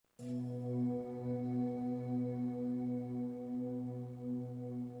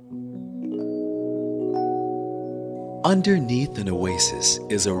Underneath an oasis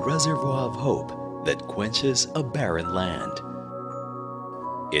is a reservoir of hope that quenches a barren land.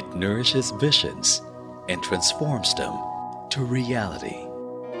 It nourishes visions and transforms them to reality.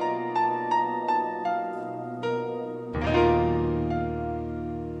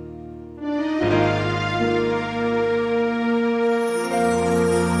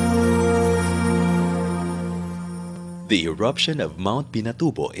 The eruption of Mount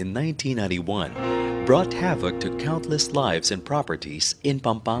Pinatubo in 1991 brought havoc to countless lives and properties in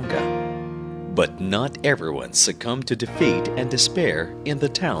Pampanga. But not everyone succumbed to defeat and despair in the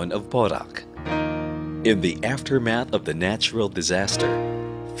town of Porac. In the aftermath of the natural disaster,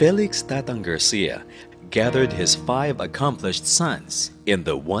 Felix Tatang Garcia gathered his 5 accomplished sons in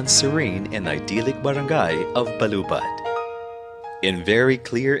the once serene and idyllic barangay of Balubad. In very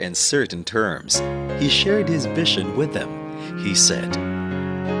clear and certain terms, he shared his vision with them. He said,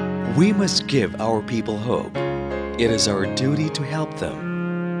 "We must give our people hope. It is our duty to help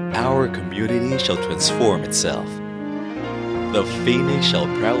them. Our community shall transform itself. The phoenix shall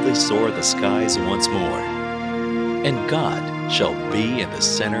proudly soar the skies once more, and God shall be in the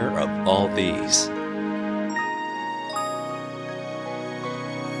center of all these."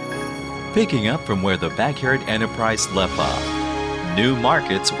 Picking up from where the backyard enterprise left off, new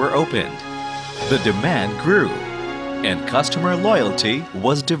markets were opened, the demand grew, and customer loyalty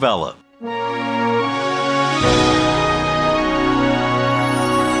was developed.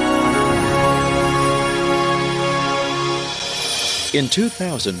 In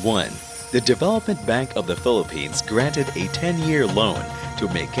 2001, the Development Bank of the Philippines granted a 10-year loan to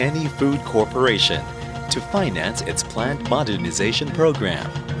Mekeni Food Corporation to finance its plant modernization program.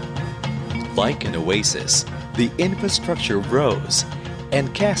 Like an oasis, the infrastructure rose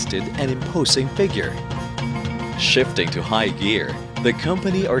and casted an imposing figure. Shifting to high gear, the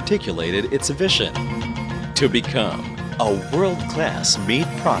company articulated its vision to become a world-class meat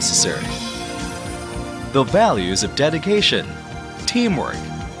processor. The values of dedication, teamwork,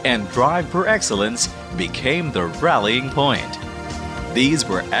 and drive for excellence became the rallying point. These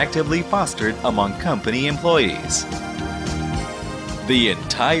were actively fostered among company employees. The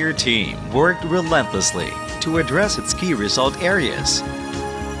entire team worked relentlessly to address its key result areas.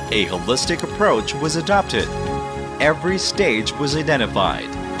 A holistic approach was adopted. Every stage was identified,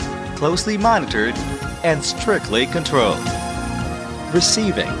 closely monitored, and strictly controlled.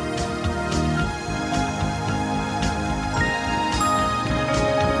 Receiving,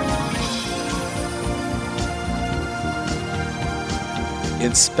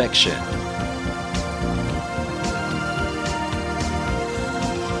 inspection,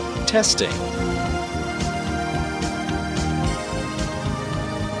 testing,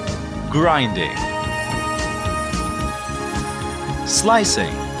 grinding,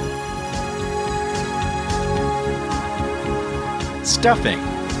 slicing, stuffing,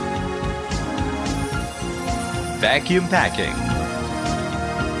 vacuum packing,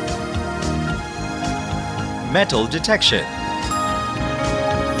 metal detection,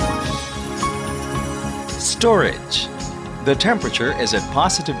 storage. The temperature is at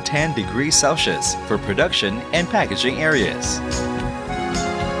positive 10 degrees Celsius for production and packaging areas.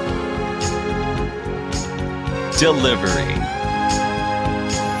 Delivery.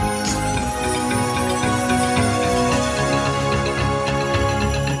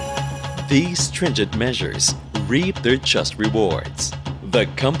 These stringent measures reap their just rewards. The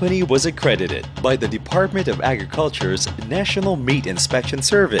company was accredited by the Department of Agriculture's National Meat Inspection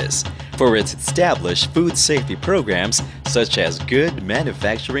Service for its established food safety programs such as good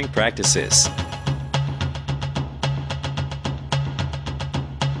manufacturing practices.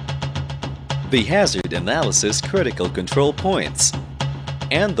 The Hazard Analysis Critical Control Points,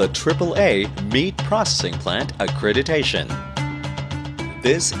 and the AAA Meat Processing Plant Accreditation.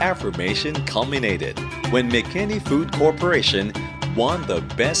 This affirmation culminated when Mekeni Food Corporation won the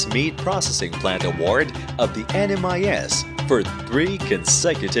Best Meat Processing Plant Award of the NMIS for 3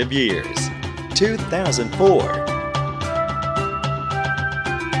 consecutive years, 2004,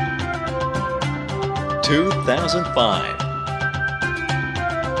 2005,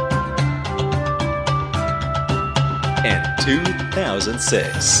 and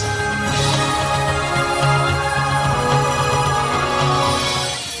 2006.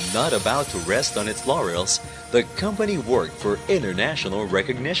 Not about to rest on its laurels, the company worked for international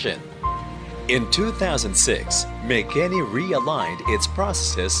recognition. In 2006, Mekeni realigned its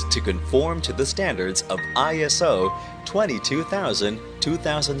processes to conform to the standards of ISO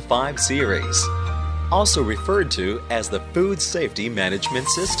 22000-2005 series, also referred to as the Food Safety Management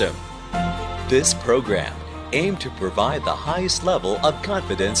System. This program aimed to provide the highest level of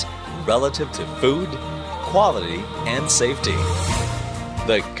confidence relative to food, quality, and safety.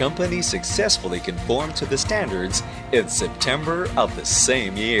 The company successfully conformed to the standards in September of the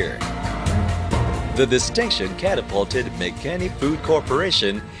same year. The distinction catapulted Mekeni Food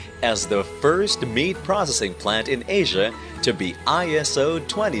Corporation as the first meat processing plant in Asia to be ISO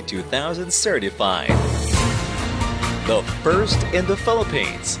 22000 certified. The first in the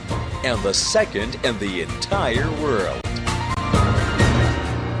Philippines and the second in the entire world.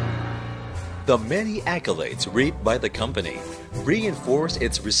 The many accolades reaped by the company reinforce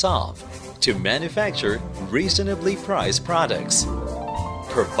its resolve to manufacture reasonably priced products,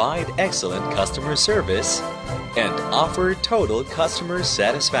 provide excellent customer service, and offer total customer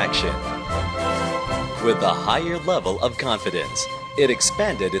satisfaction. With a higher level of confidence, it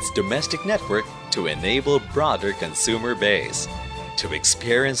expanded its domestic network to enable broader consumer base to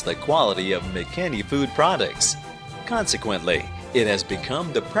experience the quality of Mekeni food products. Consequently, it has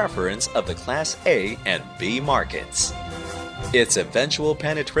become the preference of the Class A and B markets. Its eventual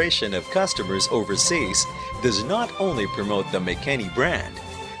penetration of customers overseas does not only promote the Mekeni brand,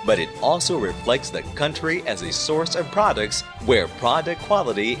 but it also reflects the country as a source of products where product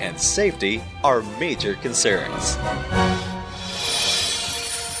quality and safety are major concerns.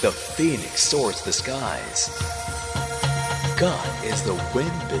 The phoenix soars the skies. God is the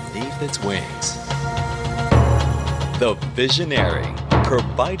wind beneath its wings. The visionary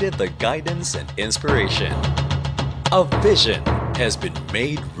provided the guidance and inspiration. A vision has been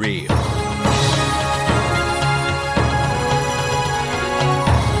made real.